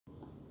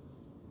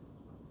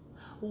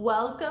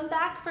Welcome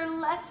back for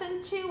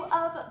lesson 2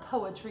 of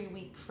Poetry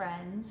Week,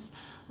 friends.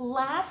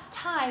 Last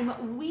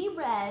time we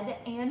read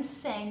and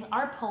sang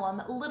our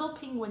poem Little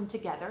Penguin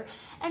together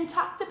and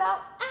talked about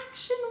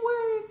action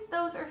words.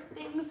 Those are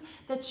things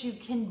that you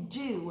can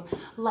do,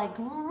 like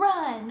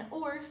run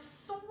or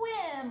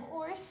swim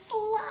or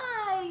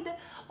slide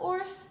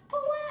or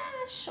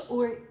splash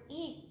or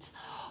eat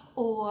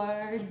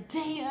or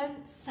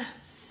dance.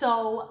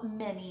 So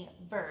many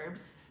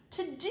verbs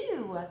to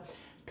do.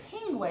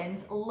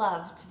 Penguins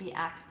love to be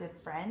active,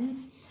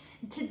 friends.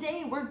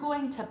 Today we're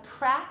going to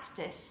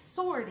practice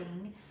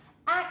sorting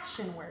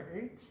action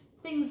words,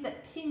 things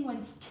that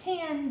penguins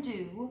can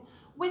do,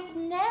 with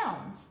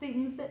nouns,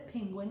 things that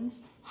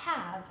penguins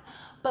have.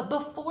 But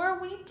before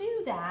we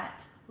do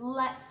that,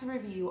 let's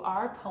review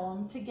our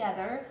poem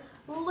together,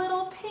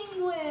 Little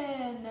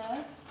Penguin.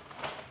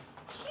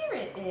 Here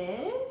it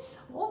is.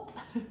 Whoop.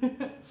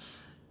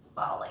 It's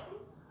falling.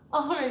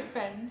 All right,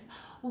 friends,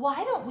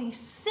 why don't we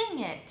sing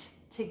it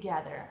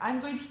together? I'm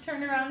going to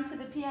turn around to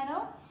the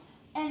piano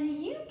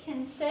and you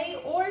can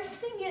say or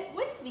sing it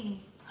with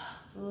me.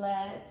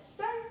 Let's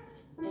start.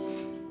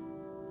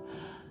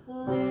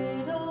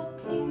 Little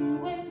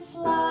penguin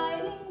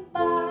sliding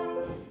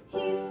by,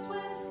 he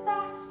swims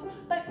fast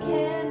but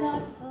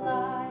cannot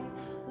fly.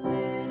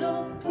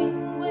 Little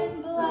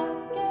penguin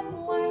black and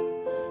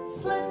white,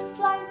 slip,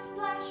 slide,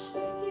 splash,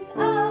 he's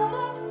out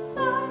of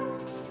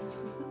sight.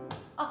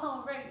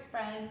 All right,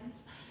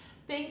 friends.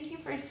 Thank you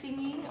for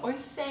singing or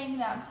saying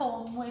that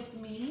poem with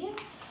me.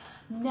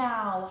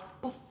 Now,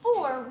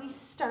 before we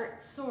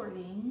start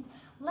sorting,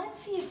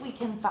 let's see if we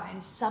can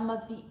find some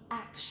of the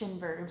action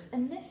verbs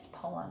in this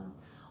poem.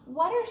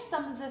 What are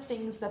some of the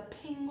things the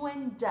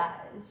penguin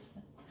does?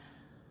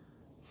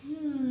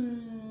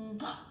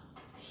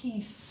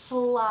 He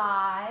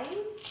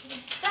slides.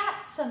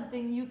 That's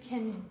something you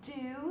can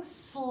do,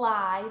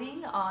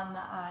 sliding on the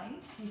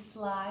ice. He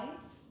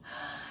slides.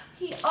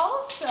 He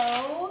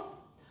also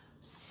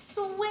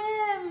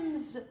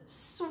swims.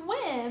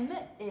 Swim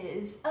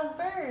is a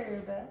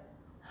verb.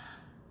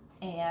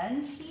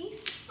 And he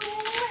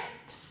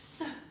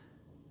slips.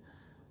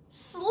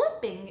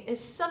 Slipping is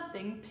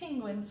something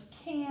penguins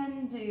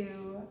can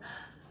do.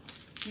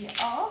 He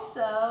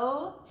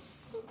also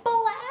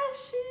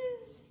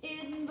splashes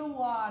in the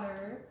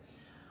water.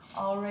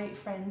 All right,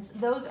 friends,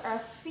 those are a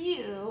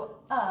few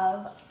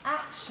of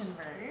action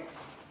verbs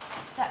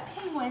that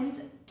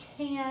penguins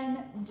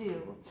can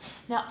do.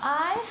 Now,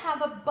 I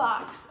have a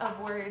box of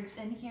words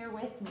in here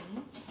with me,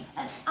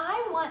 and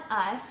I want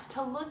us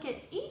to look at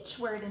each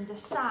word and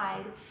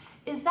decide,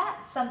 is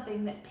that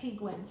something that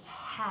penguins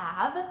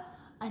have,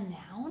 a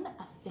noun,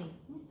 a thing,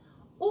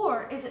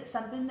 or is it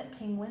something that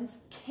penguins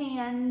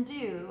can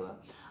do,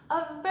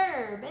 a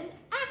verb, an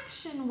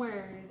action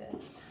word?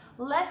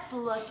 Let's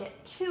look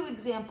at 2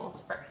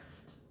 examples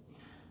first.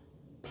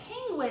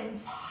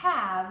 Penguins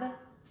have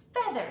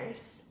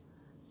feathers.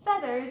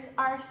 Feathers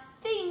are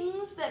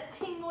things that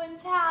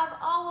penguins have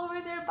all over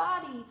their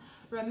body.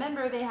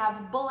 Remember, they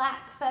have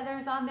black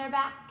feathers on their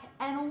back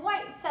and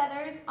white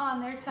feathers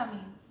on their tummies.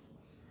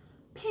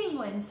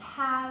 Penguins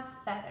have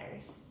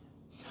feathers.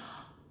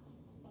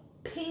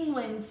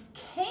 Penguins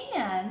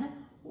can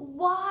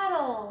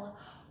waddle.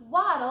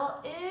 Waddle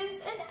is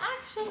an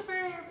action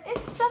verb.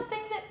 It's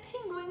something that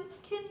penguins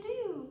can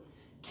do.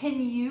 Can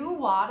you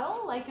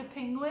waddle like a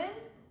penguin?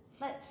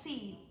 Let's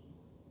see.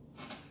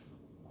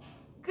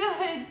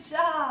 Good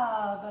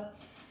job.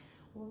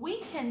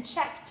 We can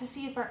check to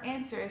see if our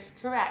answer is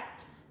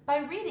correct by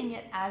reading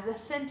it as a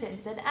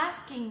sentence and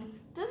asking,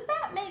 does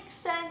that make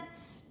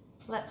sense?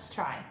 Let's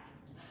try.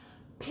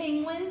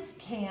 Penguins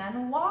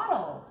can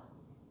waddle.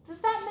 Does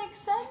that make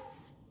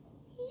sense?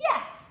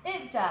 Yes,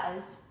 it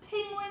does.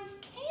 Penguins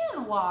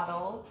can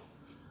waddle.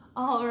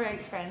 All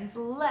right, friends,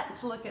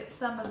 let's look at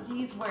some of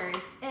these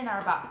words in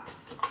our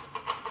box.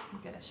 I'm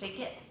gonna shake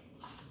it.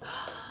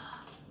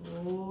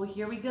 Oh,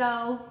 here we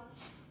go.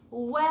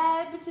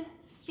 Webbed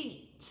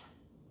feet.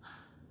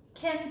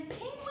 Can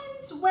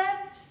penguins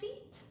webbed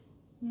feet?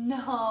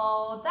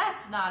 No,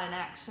 that's not an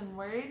action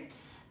word.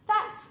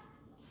 That's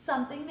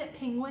something that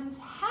penguins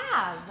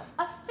have,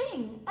 a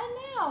thing, a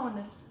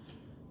noun.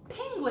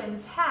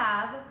 Penguins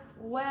have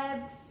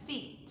webbed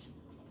feet.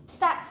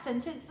 That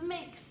sentence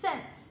makes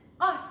sense.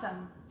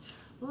 Awesome.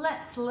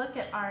 Let's look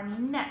at our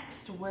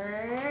next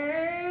word.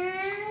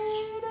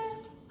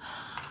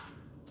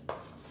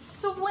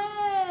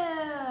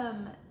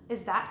 Swim.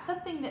 Is that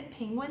something that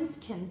penguins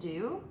can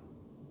do?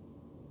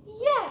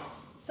 Yes,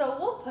 so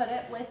we'll put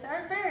it with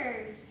our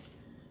verbs.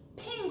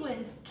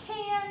 Penguins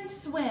can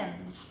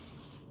swim.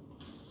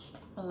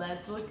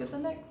 Let's look at the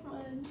next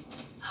one.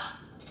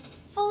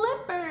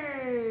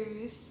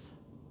 Flippers.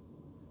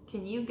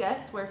 Can you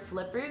guess where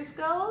flippers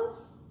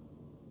goes?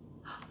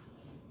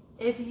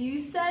 If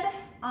you said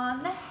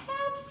on the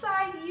have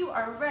side, you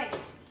are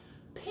right.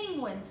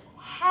 Penguins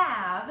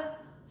have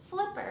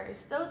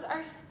flippers. Those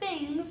are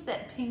things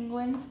that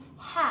penguins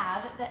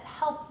have that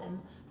help them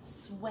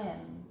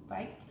swim,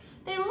 right?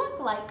 They look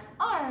like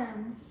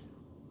arms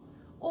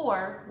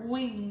or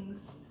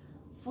wings.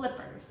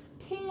 Flippers.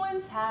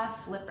 Penguins have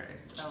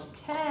flippers.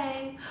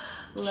 Okay,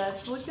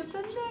 let's look at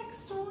the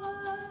next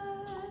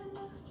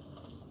one.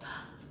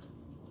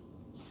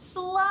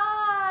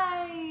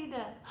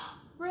 Slide.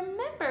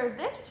 Remember,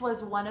 this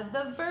was one of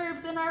the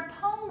verbs in our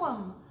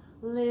poem.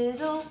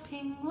 Little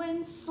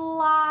penguin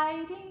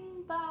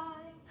sliding by.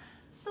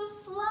 So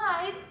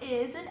slide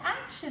is an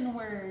action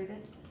word.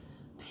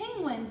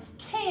 Penguins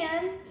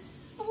can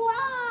slide.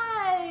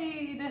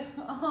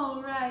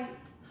 All right.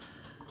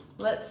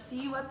 Let's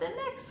see what the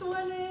next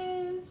one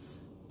is.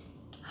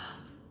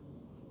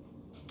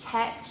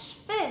 Catch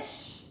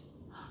fish.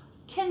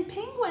 Can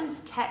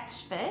penguins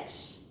catch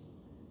fish?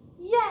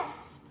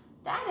 Yes,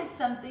 that is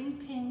something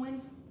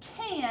penguins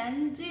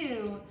can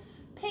do.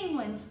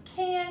 Penguins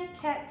can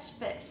catch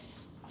fish.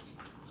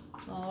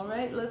 All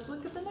right, let's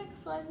look at the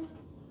next one.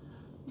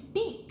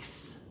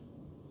 Beaks.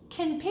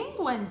 Can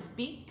penguins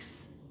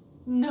beaks?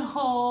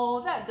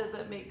 No, that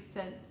doesn't make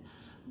sense.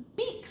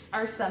 Beaks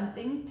are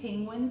something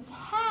penguins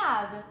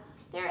have.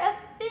 They're a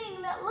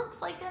thing that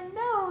looks like a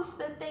nose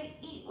that they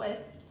eat with.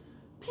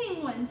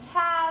 Penguins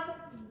have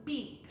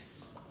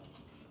beaks.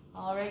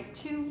 All right,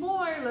 2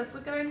 more. Let's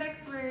look at our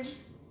next word.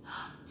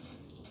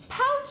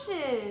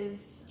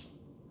 Pouches.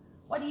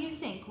 What do you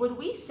think? Would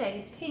we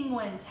say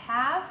penguins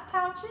have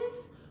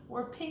pouches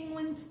or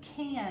penguins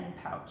can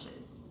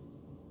pouches?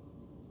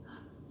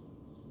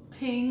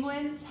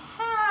 Penguins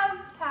have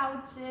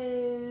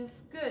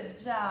pouches.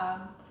 Good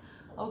job.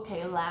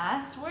 Okay,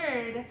 last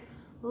word.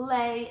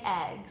 Lay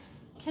eggs.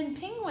 Can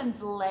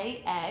penguins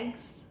lay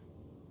eggs?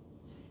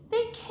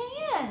 They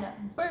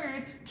can.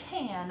 Birds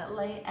can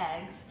lay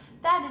eggs.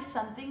 That is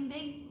something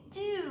they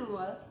do.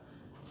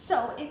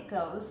 So it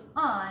goes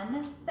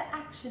on the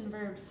action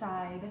verb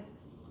side.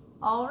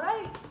 All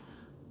right,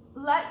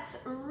 let's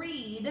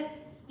read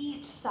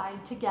each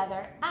side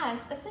together as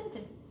a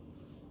sentence.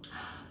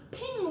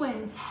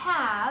 Penguins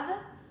have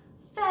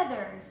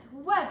feathers,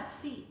 webbed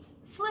feet,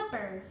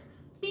 flippers,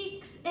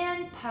 beaks,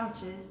 and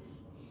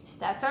pouches.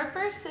 That's our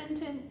first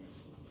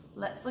sentence.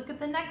 Let's look at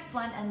the next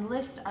one and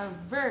list our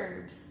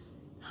verbs.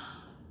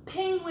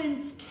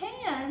 Penguins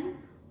can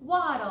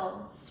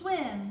waddle,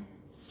 swim,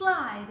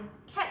 slide,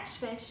 catch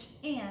fish,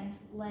 and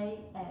lay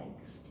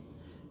eggs.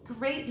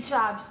 Great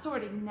job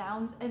sorting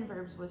nouns and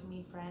verbs with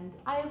me, friend.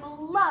 I have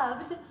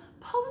loved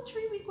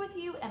Poetry Week with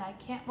you, and I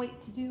can't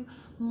wait to do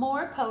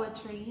more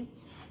poetry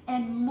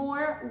and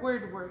more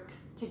word work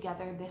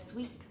together this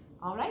week.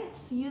 All right,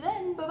 see you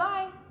then.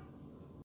 Bye-bye.